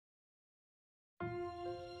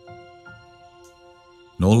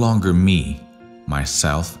no longer me,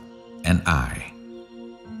 myself, and I.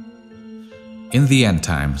 In the end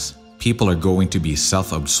times, people are going to be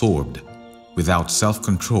self-absorbed, without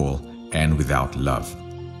self-control and without love.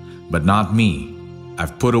 But not me.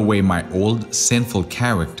 I've put away my old sinful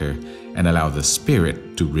character and allow the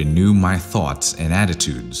Spirit to renew my thoughts and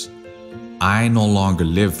attitudes. I no longer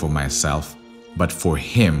live for myself, but for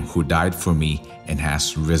Him who died for me and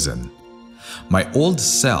has risen. My old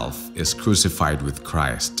self is crucified with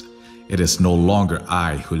Christ. It is no longer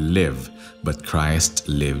I who live, but Christ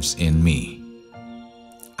lives in me.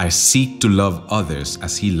 I seek to love others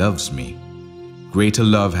as He loves me. Greater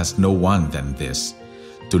love has no one than this,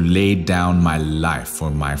 to lay down my life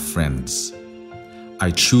for my friends.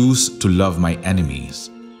 I choose to love my enemies,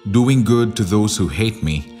 doing good to those who hate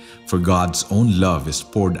me, for God's own love is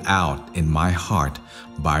poured out in my heart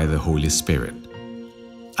by the Holy Spirit.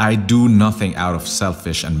 I do nothing out of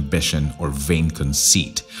selfish ambition or vain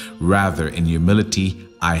conceit. Rather, in humility,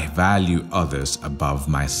 I value others above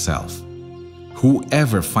myself.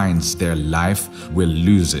 Whoever finds their life will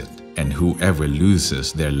lose it, and whoever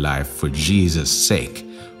loses their life for Jesus' sake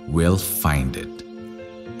will find it.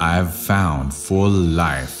 I've found full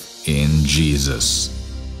life in Jesus.